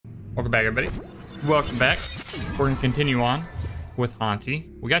Welcome back, everybody. Welcome back. We're going to continue on with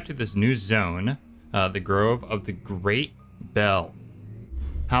Hauntii. We got to this new zone, the Grove of the Great Bell.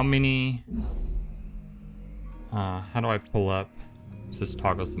 How many... how do I pull up? This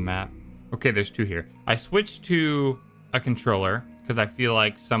toggles the map. Okay, there's 2 here. I switched to a controller because I feel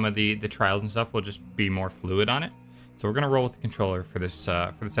like some of the trials and stuff will just be more fluid on it. So we're going to roll with the controller for this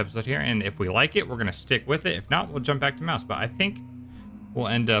episode here. And if we like it, we're going to stick with it. If not, we'll jump back to mouse. But I think we'll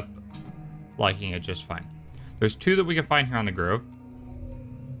end up liking it just fine. There's 2 that we can find here on the Grove.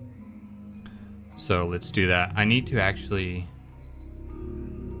 So let's do that. I need to actually...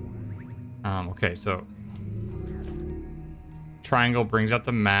 okay, so... Triangle brings up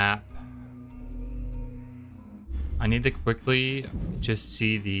the map. I need to quickly just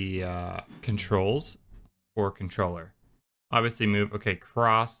see the controls for controller. Obviously move. Okay,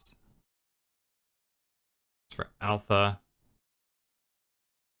 cross. It's for alpha.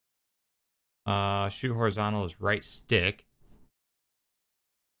 Shoot horizontal is right stick.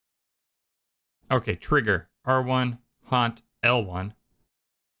 Okay, trigger. R1, haunt, L1.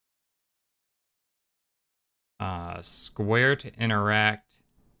 Square to interact.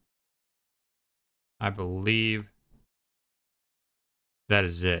 I believe that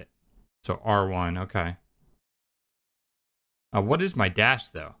is it. So R1, okay. What is my dash,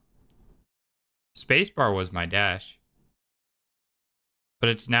 though? Spacebar was my dash. But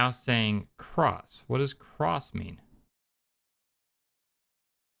it's now saying cross. What does cross mean?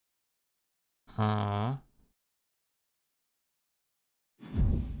 I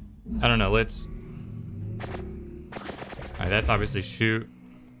don't know. Let's... Alright, that's obviously shoot.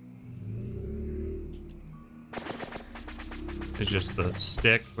 It's just the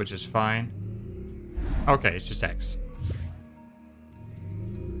stick, which is fine. Okay, it's just X.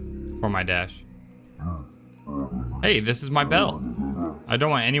 For my dash. Hey, this is my bell. I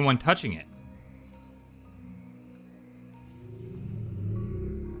don't want anyone touching it.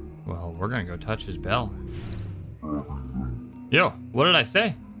 Well, we're gonna go touch his bell. Yo, what did I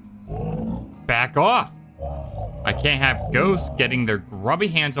say? Back off. I can't have ghosts getting their grubby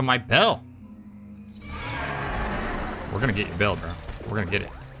hands on my bell. We're gonna get your bell, bro. We're gonna get it.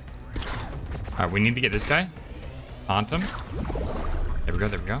 Alright, we need to get this guy. Haunt him. There we go,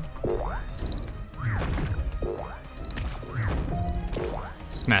 there we go.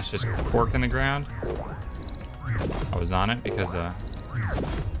 Smash this cork in the ground. I was on it because I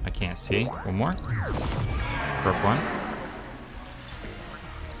can't see. One more. Broke one.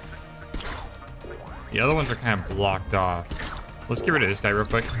 The other ones are kind of blocked off. Let's get rid of this guy real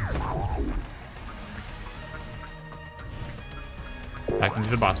quick. Back into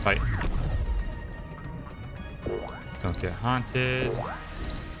the boss fight. Don't get haunted.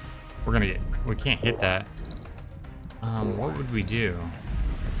 We're gonna get... We can't hit that. What would we do?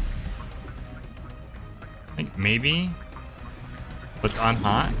 I think maybe... Let's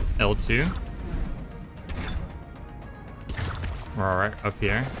unhaunt L2. We're alright up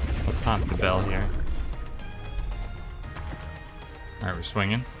here. Let's haunt the bell here. Alright, we're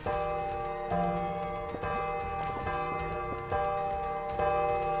swinging.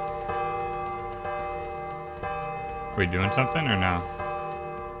 Are we doing something or no?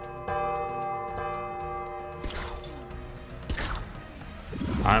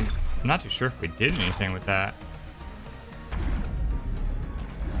 I'm not too sure if we did anything with that.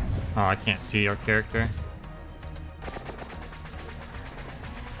 Oh, I can't see our character.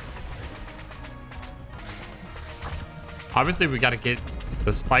 Obviously, we got to get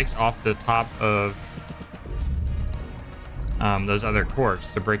the spikes off the top of those other corks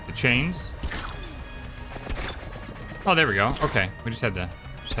to break the chains. Oh, there we go. Okay, we just had to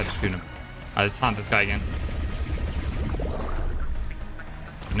shoot him. Let's haunt this guy again.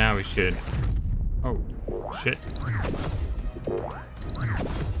 Now we should. Oh, shit.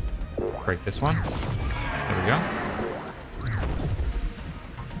 Break this one. There we go.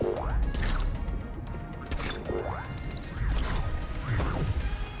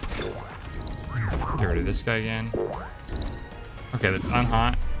 Get rid of this guy again. Okay, let's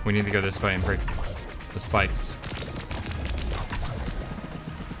unhaunt. We need to go this way and break the spikes.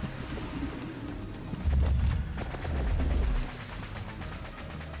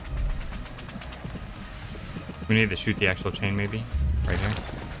 We need to shoot the actual chain, maybe. Right here.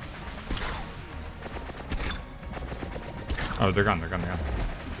 Oh, they're gone, they're gone, they're gone.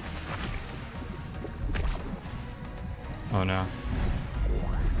 Oh, no.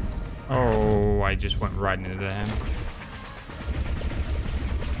 Oh, I just went right into him.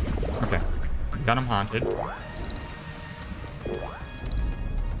 Okay. Got him haunted.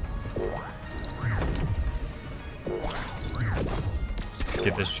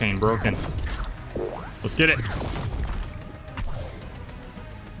 get this chain broken. Let's get it.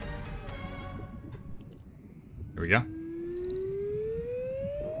 Here we go.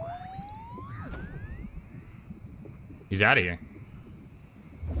 He's out of here.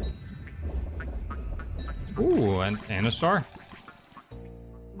 Ooh, and a star.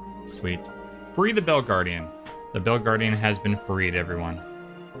 Sweet. Free the Bell Guardian. The Bell Guardian has been freed, everyone.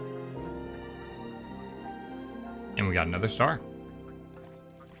 And we got another star.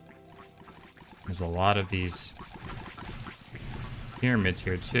 There's a lot of these pyramids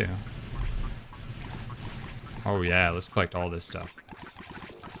here, too. Oh, yeah, let's collect all this stuff.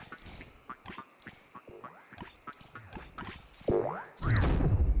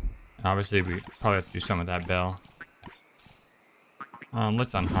 Obviously, we probably have to do some of that bell.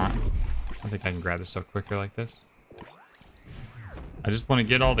 Let's unhaunt. I think I can grab this stuff quicker like this. I just want to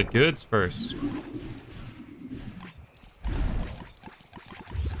get all the goods first.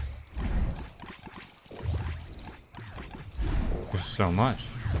 There's so much.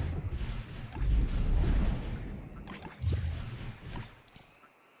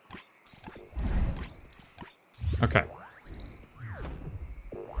 Okay.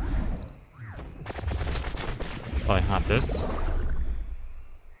 Probably haunt this.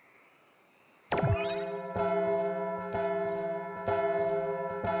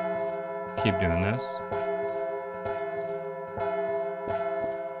 Keep doing this.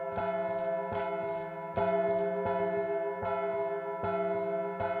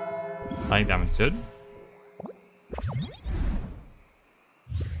 I think that one's good.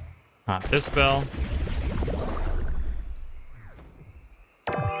 Haunt this bell.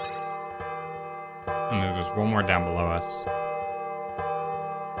 And then there's one more down below us.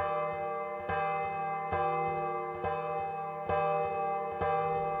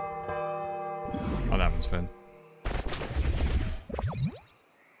 Oh, that one's good.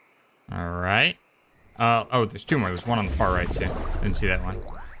 All right. Oh, there's two more. There's one on the far right, too. Didn't see that one.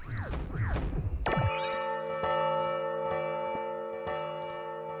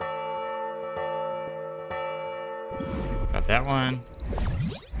 Got that one.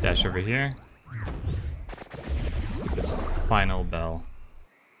 Dash over here. This final bell.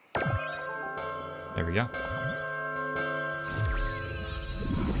 There we go.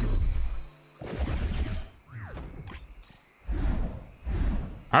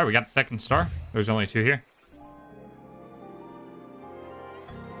 All right, we got the second star. There's only two here.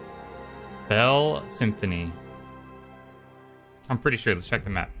 Bell Symphony. I'm pretty sure. Let's check the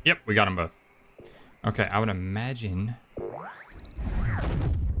map. Yep, we got them both. Okay, I would imagine...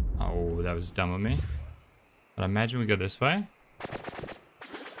 Oh, that was dumb of me. But I imagine we go this way.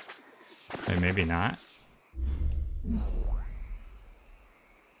 Okay, maybe not.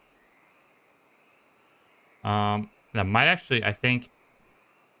 That might actually, I think...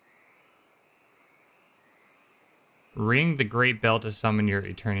 Ring the Great Bell to summon your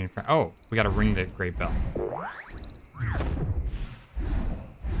Eternian friend. Oh, we gotta ring the Great Bell.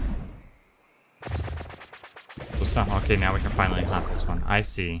 Okay, now we can finally haunt this one. I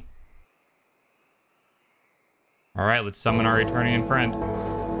see. Alright, let's summon our Eternian friend.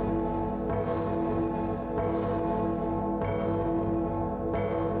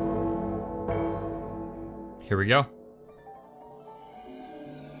 Here we go.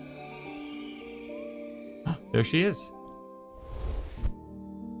 There she is.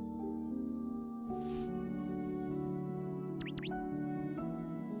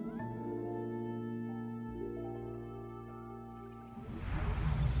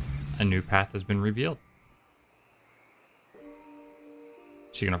 A new path has been revealed.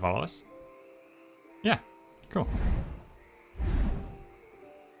 Is she gonna follow us? Yeah, cool.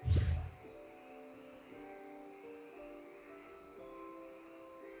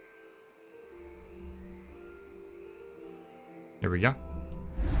 Here we go.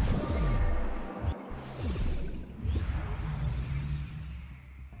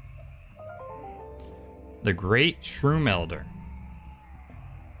 The Great Shroom Elder.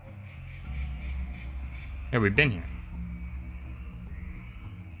 Yeah, we've been here.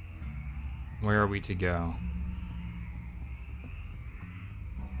 Where are we to go?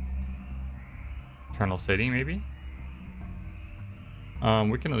 Eternal City, maybe?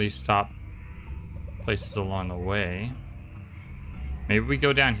 We can at least stop places along the way. Maybe we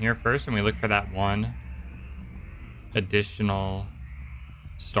go down here first and we look for that one additional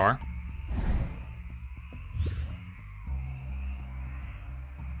star.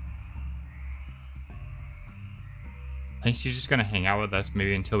 I think she's just gonna hang out with us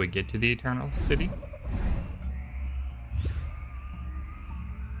maybe until we get to the Eternal City.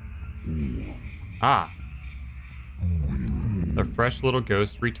 Ah. The fresh little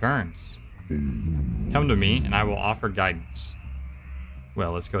ghost returns. Come to me, and I will offer guidance.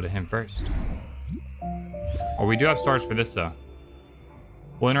 Well, let's go to him first. Oh, we do have stars for this, though.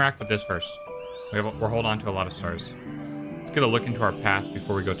 We'll interact with this first. We're holding on to a lot of stars. Let's get a look into our past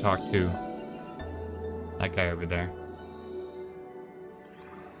before we go talk to that guy over there.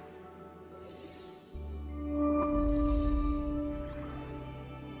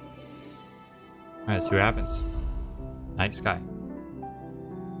 Alright, let's see what happens. Night sky.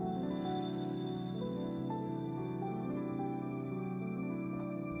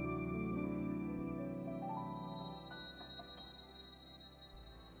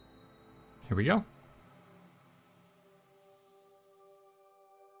 Here we go.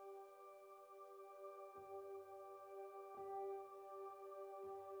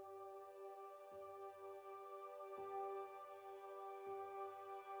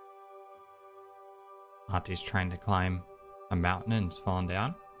 Hauntie's trying to climb a mountain and it's falling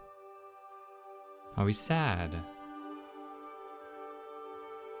down. Oh, he's sad.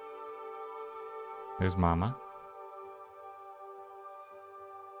 There's Mama.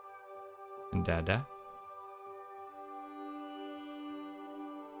 And Dada.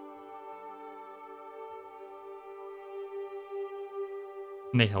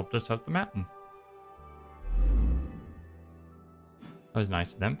 And they helped us up the mountain. That was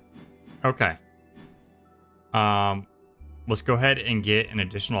nice of them. Okay. Let's go ahead and get an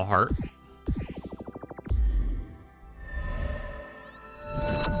additional heart.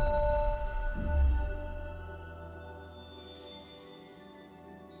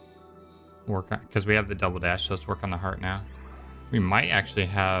 Work on, because we have the double dash, so let's work on the heart now. We might actually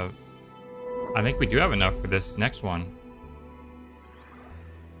have, I think we do have enough for this next one.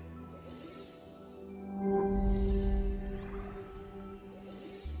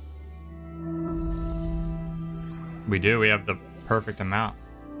 We do, we have the perfect amount.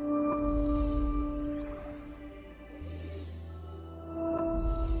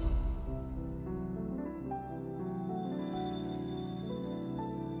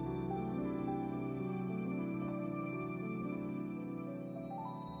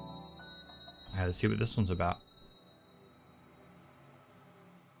 Alright, let's see what this one's about.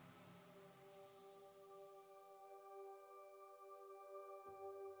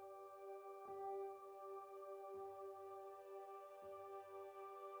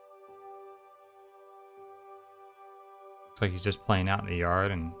 Looks like he's just playing out in the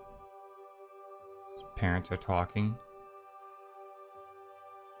yard and his parents are talking.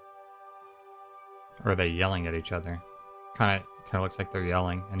 Or are they yelling at each other? Kind of looks like they're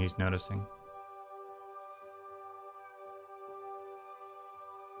yelling and he's noticing.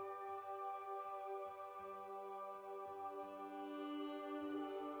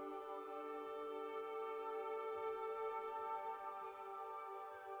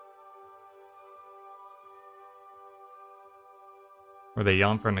 Were they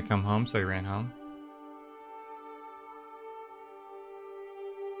yelling for him to come home, so he ran home?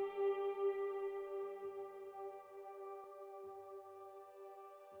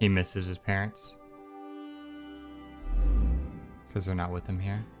 He misses his parents because they're not with him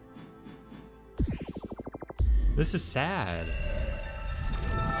here. This is sad.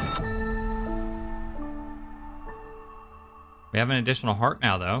 We have an additional heart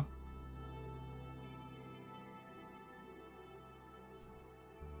now, though.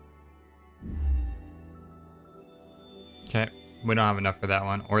 Okay, we don't have enough for that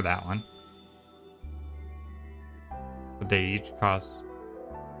one or that one. But they each cost...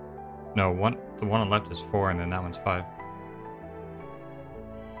 No, the one on the left is 4 and then that one's 5.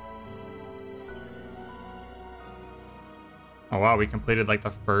 Oh wow, we completed like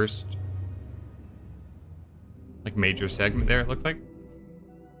the first like major segment there, it looked like.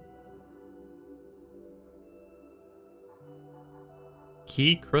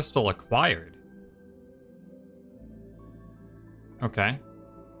 Key crystal acquired. Okay.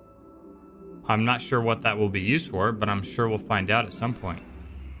 I'm not sure what that will be used for, but I'm sure we'll find out at some point.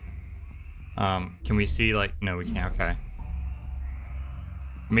 Can we see like, no we can't, okay.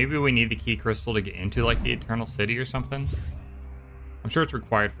 Maybe we need the key crystal to get into like the Eternal City or something. I'm sure it's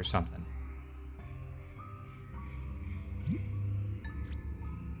required for something.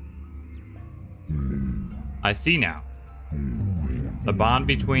 I see now. The bond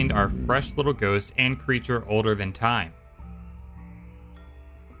between our fresh little ghost and creature older than time.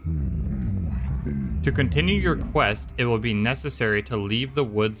 To continue your quest, it will be necessary to leave the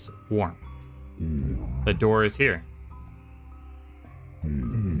woods warm. The door is here.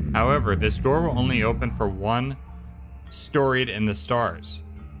 However, this door will only open for one storied in the stars.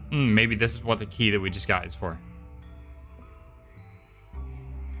 Maybe this is what the key that we just got is for.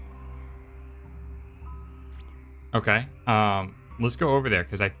 Okay. Let's go over there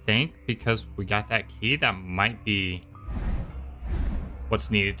because I think because we got that key, that might be what's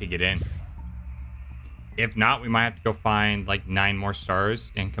needed to get in. If not, we might have to go find like 9 more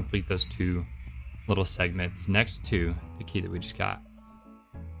stars and complete those 2 little segments next to the key that we just got.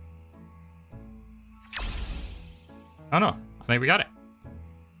 Oh no, I think we got it.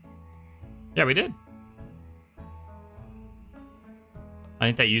 Yeah, we did. I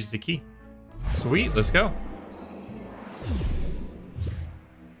think that used the key. Sweet, let's go.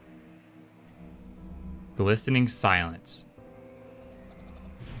 Glistening silence.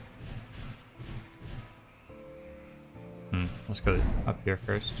 Let's go up here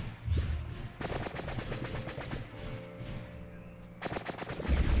first.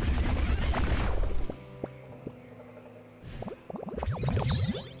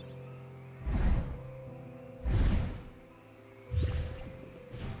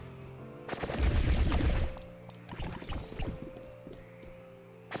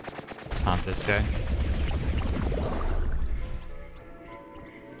 Taunt this guy.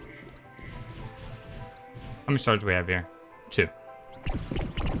 How many stars do we have here? 2.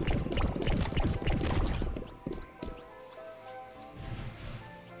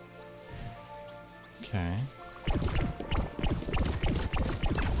 Okay.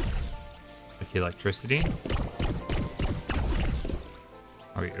 Like the electricity.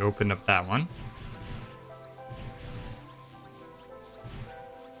 Oh, we opened up that one.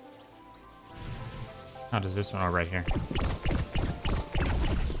 How does this one? Oh, right here.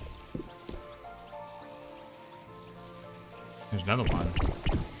 There's another one.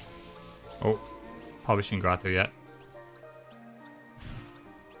 Oh, probably shouldn't go out there yet.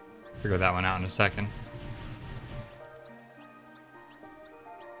 Figure that one out in a second.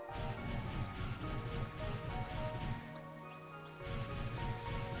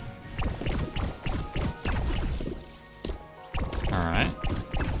 All right.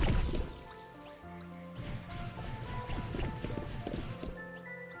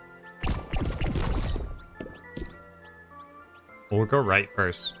 We'll go right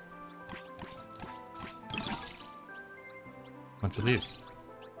first. Bunch of leaves.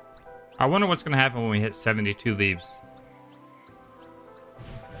 I wonder what's going to happen when we hit 72 leaves.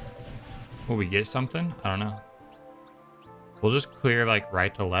 Will we get something? I don't know. We'll just clear like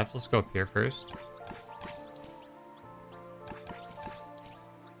right to left. Let's go up here first.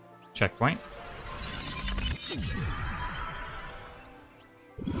 Checkpoint.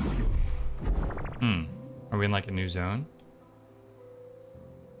 Are we in like a new zone?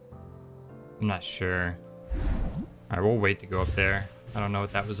 I'm not sure. Alright, we'll wait to go up there. I don't know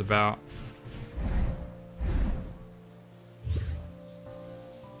what that was about.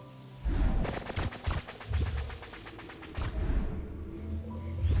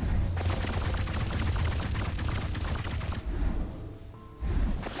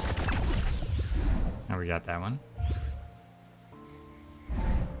 Now we got that one.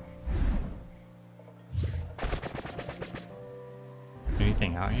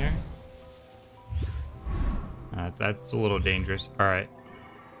 Anything out here? That's a little dangerous. All right.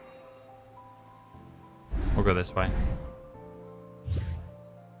 We'll go this way.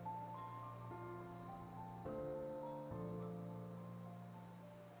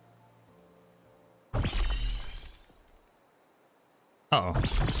 Uh-oh.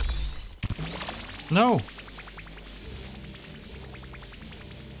 No!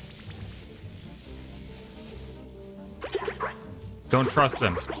 Don't trust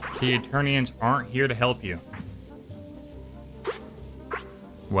them. The Eternians aren't here to help you.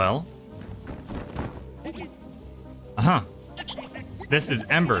 Well? Uh-huh. This is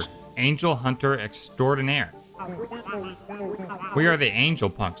Ember, Angel Hunter Extraordinaire. We are the Angel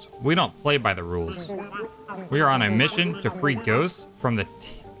Punks. We don't play by the rules. We are on a mission to free ghosts from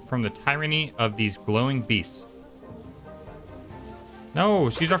the tyranny of these glowing beasts. No,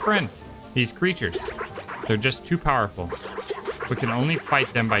 she's our friend. These creatures. They're just too powerful. We can only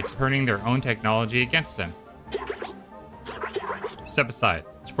fight them by turning their own technology against them. Step aside.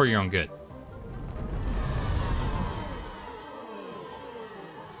 It's for your own good.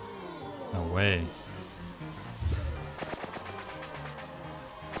 No way.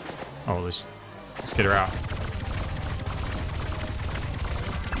 Oh, let's get her out. I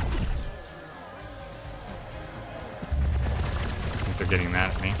think they're getting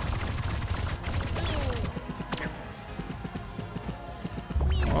mad at me.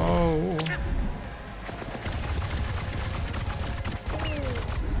 Oh.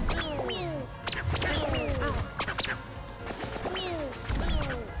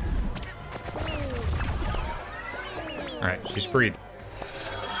 All right, she's freed.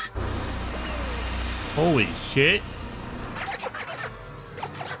 Holy shit.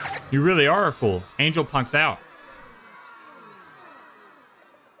 You really are a fool. Angel punks out.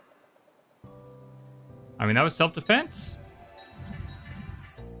 I mean, that was self-defense.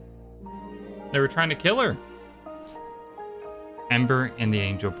 They were trying to kill her. Ember and the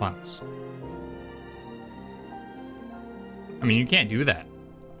angel punks. I mean, you can't do that.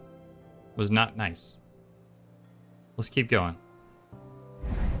 It was not nice. Let's keep going.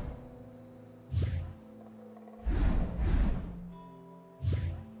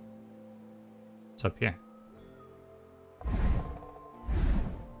 What's up here?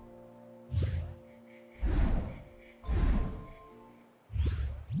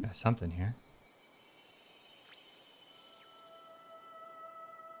 There's something here.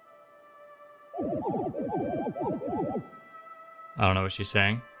 I don't know what she's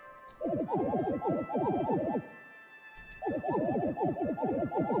saying.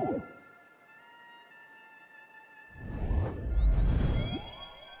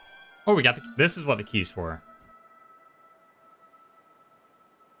 Oh, we got the... This is what the key's for.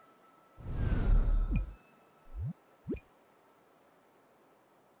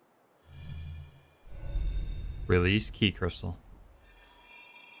 Release key crystal.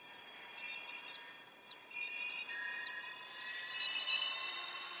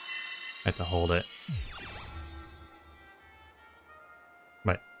 I have to hold it.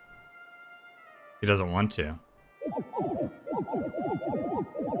 But he doesn't want to.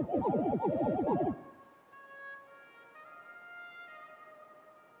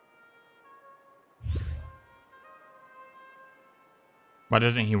 Why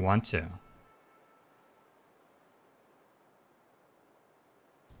doesn't he want to?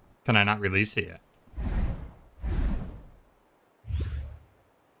 Can I not release it yet?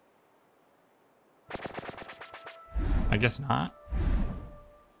 I guess not.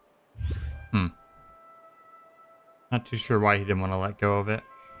 Not too sure why he didn't want to let go of it.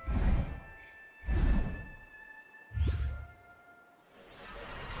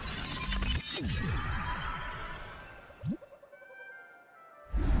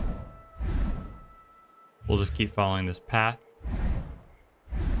 We'll just keep following this path.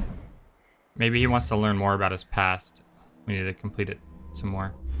 Maybe he wants to learn more about his past. We need to complete it some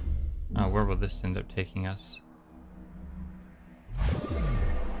more. Oh, where will this end up taking us?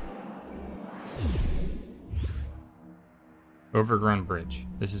 Overgrown bridge.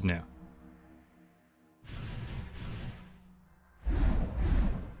 This is new.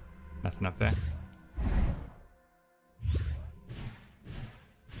 Nothing up there.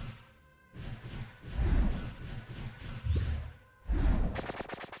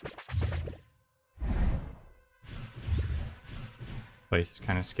 Place is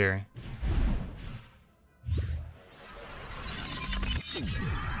kind of scary.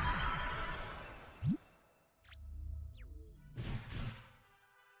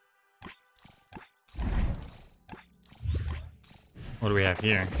 What do we have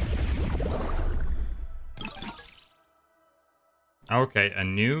here? Okay, a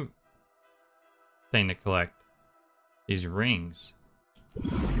new thing to collect. These rings.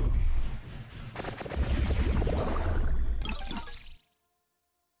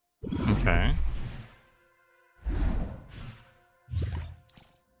 Okay.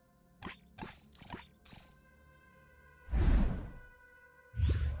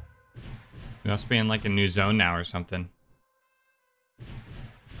 We must be in like a new zone now or something.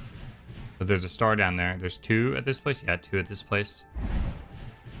 But there's a star down there. There's 2 at this place? Yeah, 2 at this place.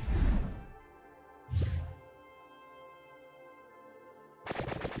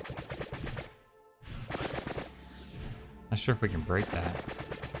 Not sure if we can break that.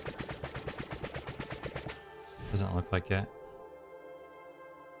 Doesn't look like it.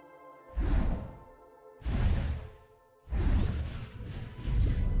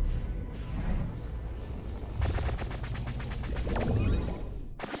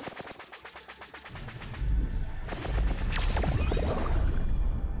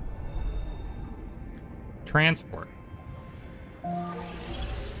 Transport.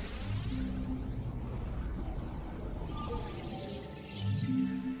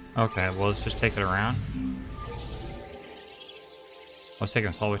 Okay, well, let's just take it around. Let's take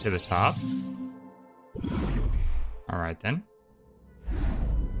us all the way to the top. All right, then.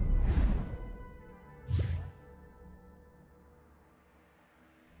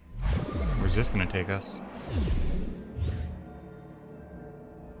 Where's this gonna take us?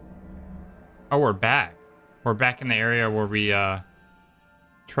 Oh, we're back. We're back in the area where we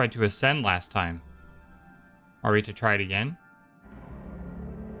tried to ascend last time. Are we to try it again?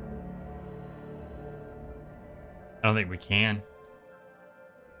 I don't think we can.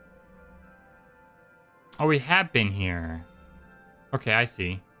 Oh, we have been here. Okay, I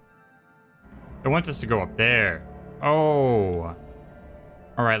see. It wants us to go up there. Oh.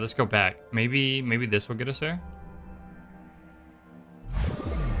 All right, let's go back. Maybe this will get us there.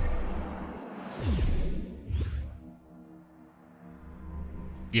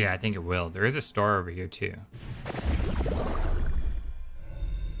 Yeah, I think it will. There is a star over here too.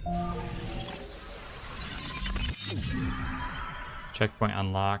 Checkpoint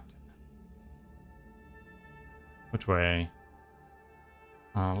unlocked. Which way?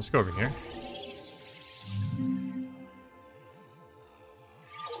 Let's go over here.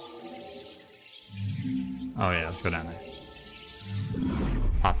 Oh yeah, let's go down there.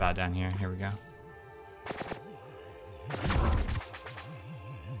 Pop out down here. Here we go.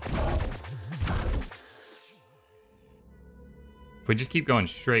 If we just keep going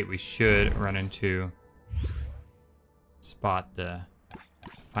straight, we should run into spot the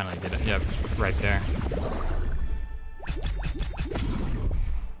finally get it. Yep, right there.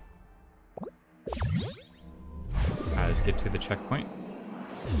 Alright, let's get to the checkpoint.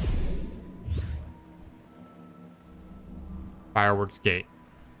 Fireworks gate.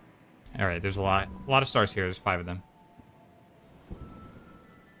 Alright, there's a lot of stars here. There's 5 of them.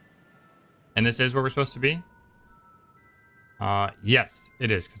 And this is where we're supposed to be? Yes,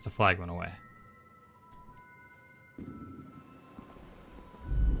 it is, because the flag went away.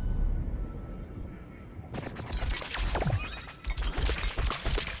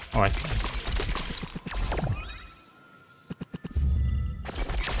 Oh, I see.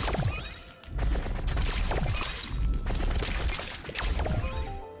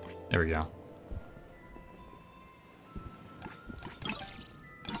 There we go.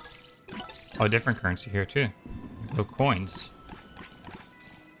 Oh, different currency here too. No coins.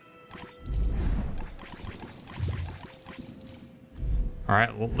 All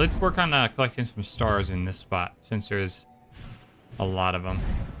right, well, let's work on collecting some stars in this spot since there's a lot of them.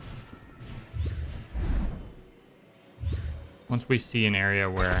 Once we see an area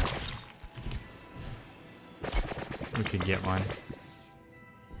where we could get one.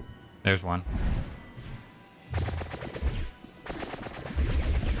 There's one.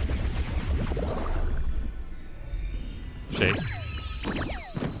 Shake.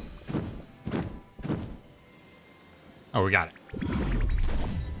 Oh, we got it.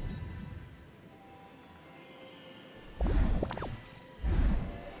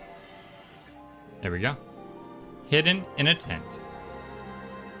 There we go. Hidden in a tent.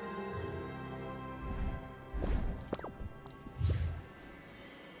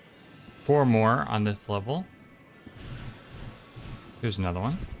 Four more on this level. Here's another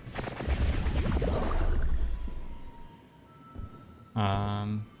one.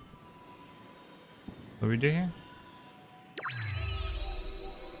 What do we do here?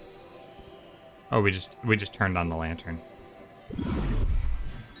 Oh, we just turned on the lantern.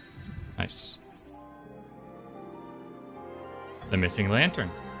 Nice. The missing lantern.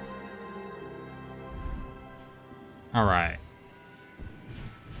 All right.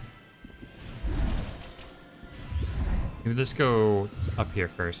 Maybe let's go up here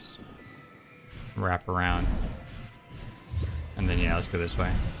first. Wrap around. And then, yeah, let's go this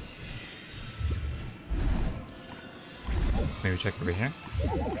way. Maybe check over here.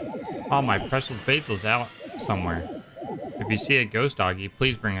 Oh, my precious basil's out somewhere. If you see a ghost doggy,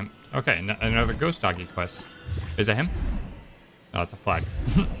 please bring him. Okay, another ghost doggy quest. Is that him? Oh, it's a flag.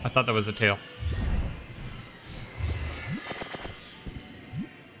 I thought that was a tail.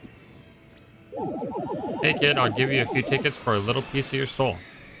 Hey kid, I'll give you a few tickets for a little piece of your soul.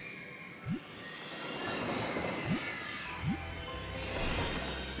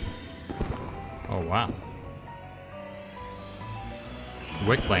 Oh, wow.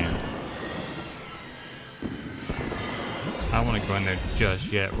 Wickland. I don't want to go in there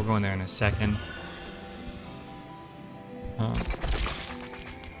just yet. We're going there in a second.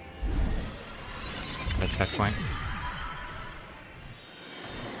 The checkpoint.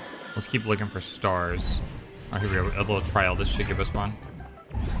 Let's keep looking for stars. Oh, here we go. A little trial. This should give us one.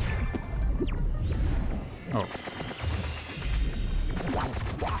 Oh.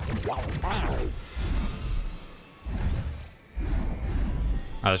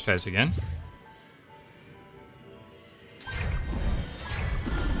 Alright, let's try this again.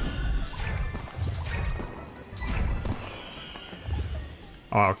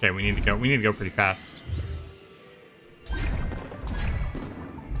 Oh, okay. We need to go. We need to go pretty fast.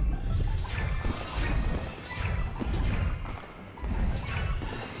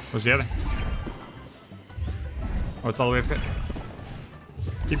 Where's the other? Oh, it's all the way up here.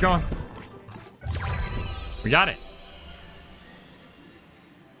 Keep going. We got it.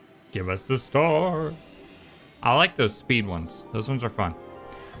 Give us the star. I like those speed ones. Those ones are fun.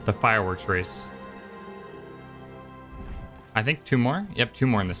 The fireworks race. I think 2 more. Yep, 2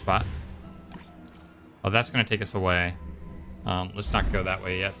 more in this spot. Oh, that's going to take us away. Let's not go that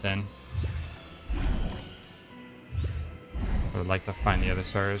way yet then. I would like to find the other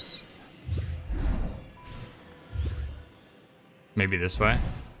stars. Maybe this way.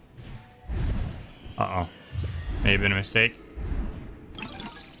 Uh-oh. May have been a mistake.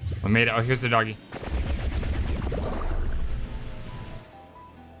 We made it. Oh, here's the doggy.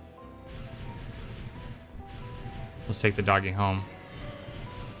 Let's take the doggy home.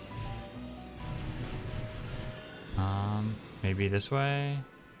 Maybe this way.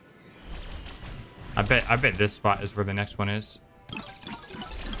 I bet this spot is where the next one is.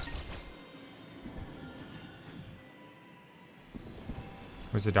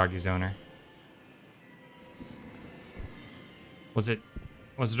 Where's the doggy's owner? Was it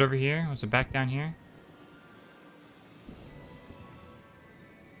over here? Was it back down here?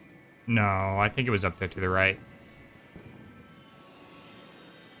 No, I think it was up there to the right.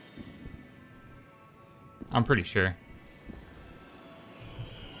 I'm pretty sure.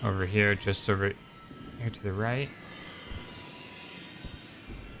 Over here, just over here to the right.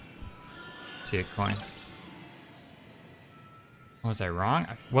 See a coin. Was I wrong?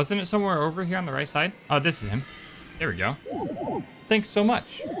 Wasn't it somewhere over here on the right side? Oh, this is him. There we go. Thanks so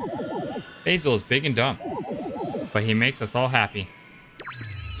much. Basil is big and dumb, but he makes us all happy.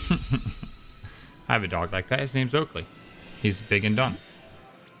 I have a dog like that. His name's Oakley. He's big and dumb.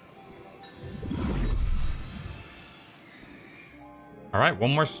 All right,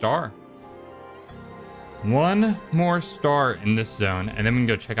 1 more star. 1 more star in this zone, and then we can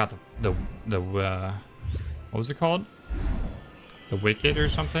go check out the what was it called? The Wicket or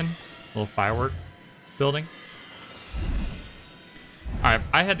something? Little firework building. All right, if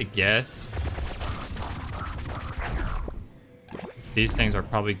I had to guess, these things are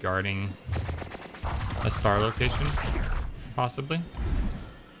probably guarding a star location, possibly.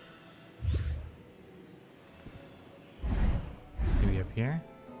 Maybe up here.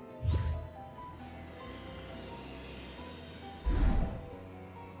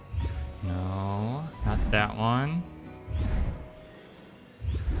 No, not that one.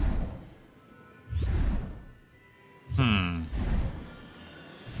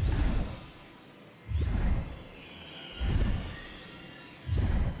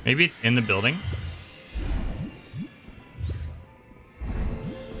 Maybe it's in the building.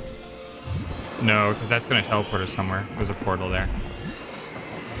 No, because that's going to teleport us somewhere. There's a portal there.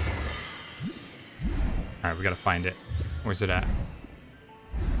 All right, we got to find it. Where's it at?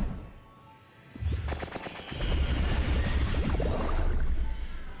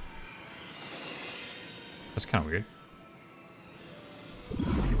 That's kind of weird.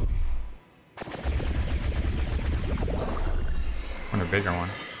 Want a bigger one.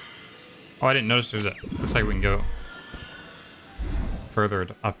 Oh, I didn't notice there's a... Looks like we can go further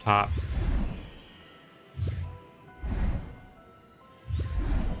up top.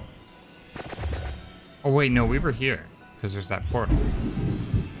 Oh, wait, no, we were here because there's that portal.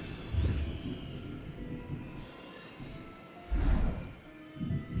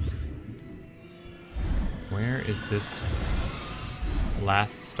 Where is this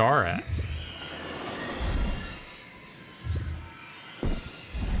last star at?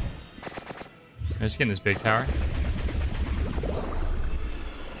 I'm just getting this big tower.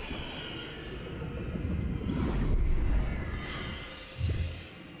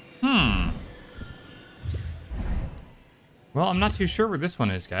 Well, I'm not too sure where this one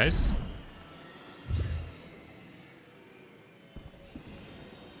is, guys.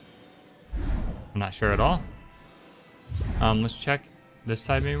 I'm not sure at all. Let's check this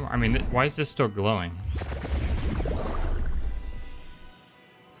side maybe. I mean, why is this still glowing?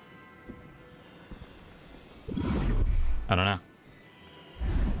 I don't know.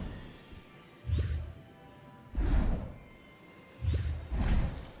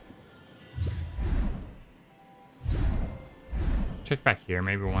 Check back here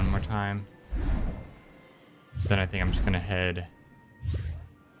maybe one more time. Then I think I'm just gonna head.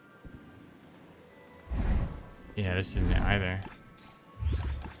 Yeah, this isn't it either.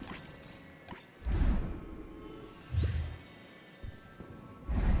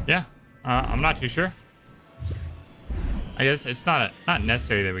 Yeah, I'm not too sure. I guess it's not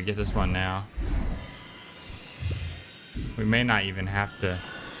necessary that we get this one now. We may not even have to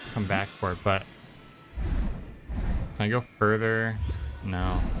come back for it, but can I go further?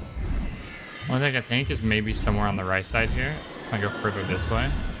 No. One thing I think is maybe somewhere on the right side here. Can I go further this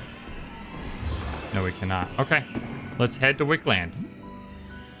way? No, we cannot. Okay, let's head to Wickland.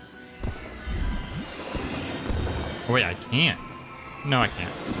 Oh, wait, I can't. No, I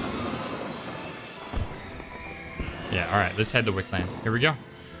can't. Yeah, all right. Let's head to Wickland. Here we go.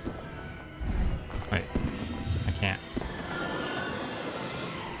 Wait. I can't.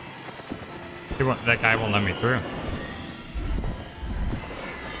 That guy won't let me through.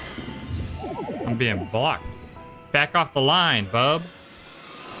 I'm being blocked. Back off the line, bub.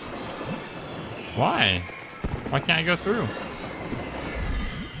 Why? Why can't I go through?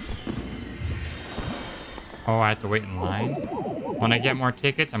 Oh, I have to wait in line? When I get more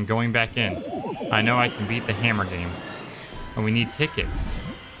tickets, I'm going back in. I know I can beat the hammer game. But we need tickets.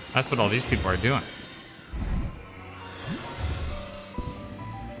 That's what all these people are doing.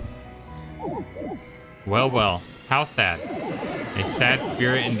 Well, well. How sad. A sad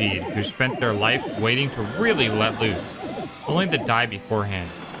spirit indeed, who spent their life waiting to really let loose. Only to die beforehand.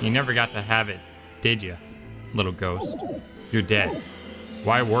 You never got to have it, did you, little ghost? You're dead.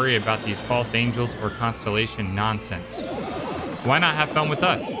 Why worry about these false angels or constellation nonsense? Why not have fun with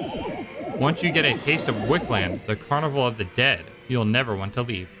us? Once you get a taste of Wickland, the carnival of the dead, you'll never want to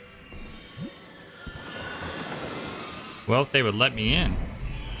leave. Well, if they would let me in,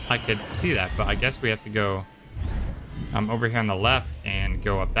 I could see that, but I guess we have to go over here on the left and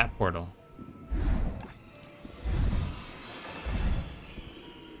go up that portal.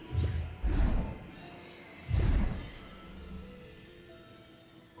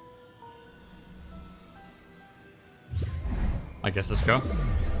 I guess let's go.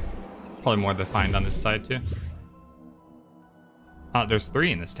 Probably more to find on this side too. Oh, there's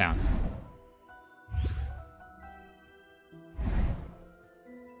 3 in this town.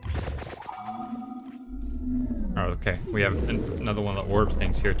 Oh, okay. We have another one of the orbs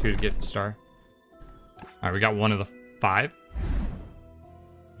things here too to get the star. All right, we got one of the 5.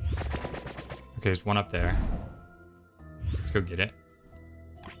 Okay, there's one up there. Let's go get it.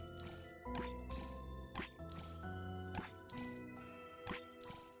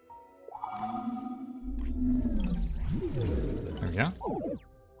 There we go.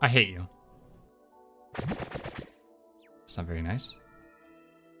 I hate you. It's not very nice.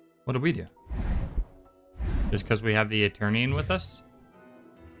 What do we do? Just because we have the Eternian with us?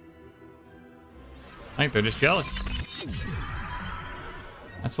 I think they're just jealous.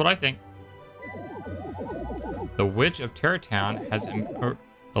 That's what I think. The Witch of Terror Town has... the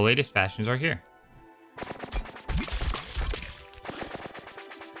latest fashions are here.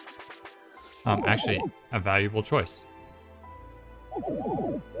 Actually, a valuable choice.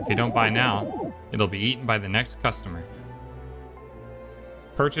 If you don't buy now, it'll be eaten by the next customer.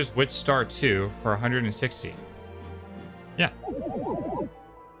 Purchase Witch Star 2 for 160. Yeah.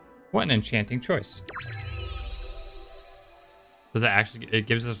 What an enchanting choice. Does it actually... It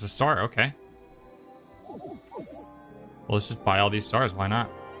gives us a star. Okay. Well, let's just buy all these stars. Why not?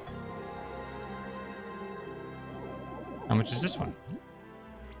 How much is this one?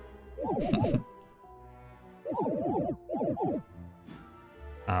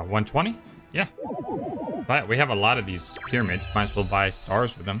 120? Yeah. But we have a lot of these pyramids. Might as well buy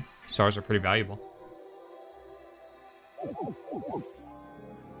stars with them. Stars are pretty valuable.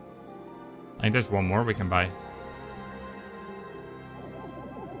 I think there's one more we can buy.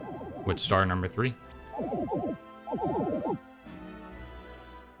 Which star number 3?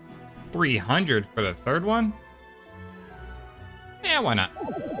 300 for the 3rd one? Yeah, why not?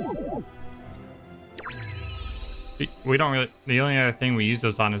 We don't really... The only other thing we use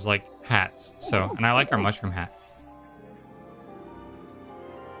those on is like hats. So, and I like our mushroom hat.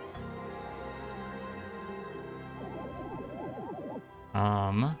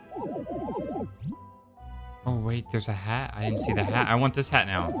 Oh wait, there's a hat. I didn't see the hat. I want this hat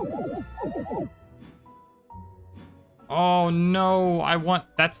now. Oh no, I want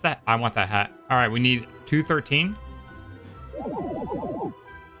that hat. All right, we need 213.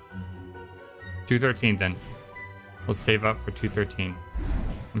 213 then. We'll save up for 213.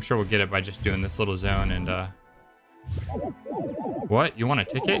 I'm sure we'll get it by just doing this little zone and What? You want a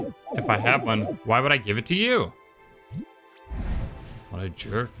ticket? If I have one, why would I give it to you? What a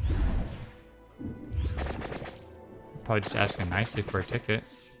jerk. Probably just asking nicely for a ticket.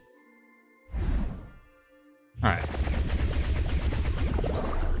 Alright.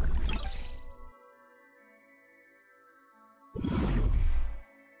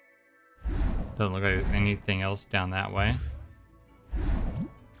 Doesn't look like anything else down that way.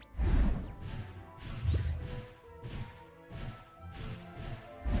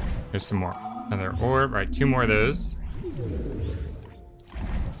 There's some more. Another orb. Right, 2 more of those.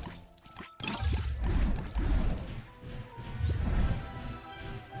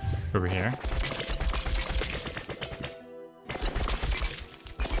 Over here.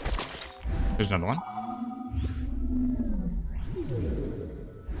 There's another one.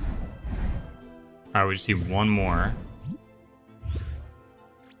 All right, we just need one more.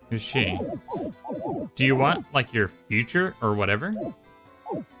 Who's she? Do you want, like, your future or whatever?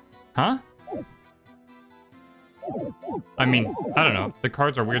 Huh? I mean, I don't know. The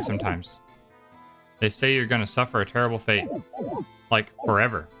cards are weird sometimes. They say you're gonna suffer a terrible fate. Like,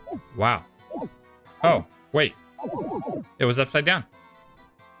 forever. Wow. Oh, wait. It was upside down.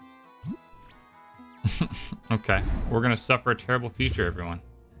 Okay. We're gonna suffer a terrible future, everyone.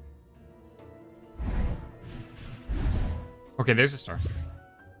 Okay, there's a star.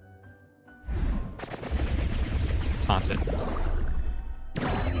 Taunt it.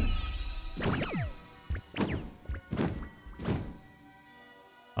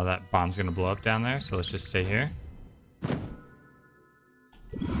 Oh, that bomb's gonna blow up down there, so let's just stay here.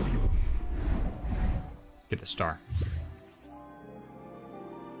 Get the star.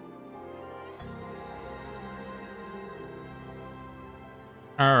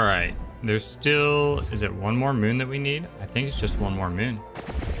 Alright. There's still... Is it one more moon that we need? I think it's just one more moon.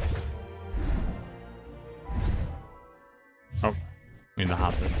 Oh. We need to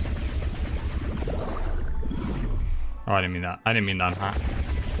hop this. Oh, I didn't mean that. I didn't mean to unhop.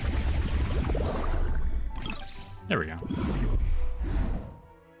 There we go.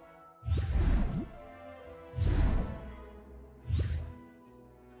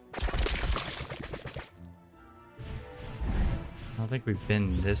 I don't think we've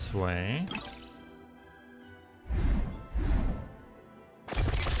been this way.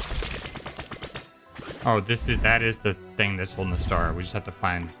 Oh, that is the thing that's holding the star. We just have to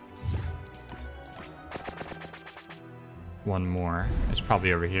find one more. It's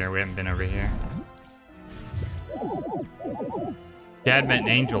probably over here. We haven't been over here. Dad met an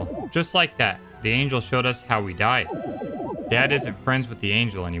angel. Just like that. The angel showed us how we died. Dad isn't friends with the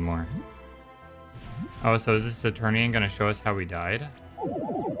angel anymore. Oh, so is this Eternian gonna show us how we died?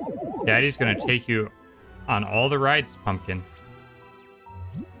 Daddy's gonna take you on all the rides, Pumpkin.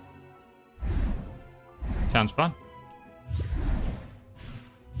 Sounds fun.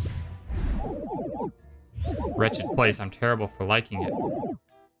 Wretched place. I'm terrible for liking it.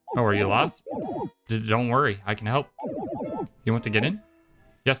 Oh, are you lost? Don't worry. I can help. You want to get in?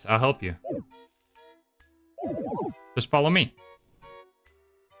 Yes, I'll help you. Just follow me.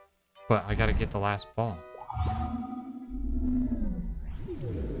 But I gotta get the last ball.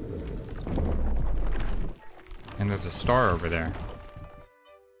 And there's a star over there.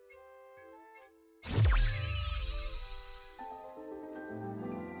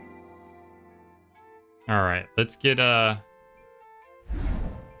 Alright, let's get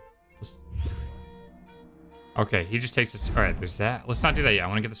Okay, he just takes us. Alright, there's that. Let's not do that yet. I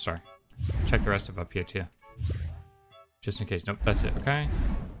want to get the star. Check the rest of up here too. Just in case. Nope, that's it. Okay.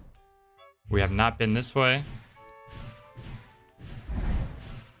 We have not been this way.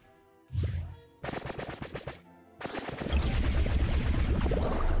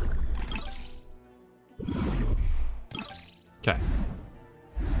 Okay.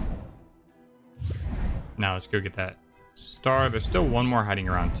 Now let's go get that star. There's still one more hiding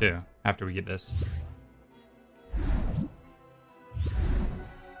around too after we get this.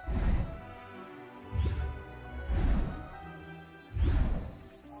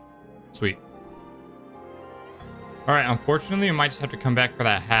 Sweet. All right, unfortunately, we might just have to come back for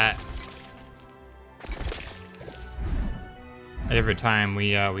that hat. Every time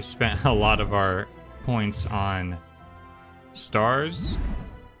we spent a lot of our points on stars,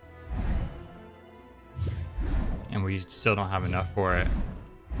 and we still don't have enough for it.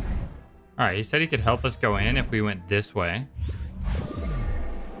 All right, he said he could help us go in if we went this way.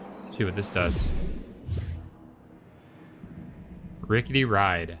 Let's see what this does. Rickety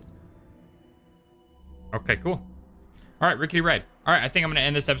ride. Okay, cool. All right, Rickety Ride. All right, I think I'm going to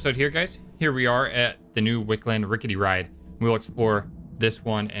end this episode here, guys. Here we are at the new Wickland Rickety Ride. We'll explore this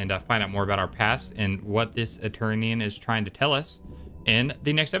one and find out more about our past and what this Eternian is trying to tell us in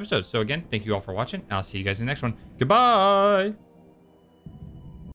the next episode. So again, thank you all for watching. I'll see you guys in the next one. Goodbye!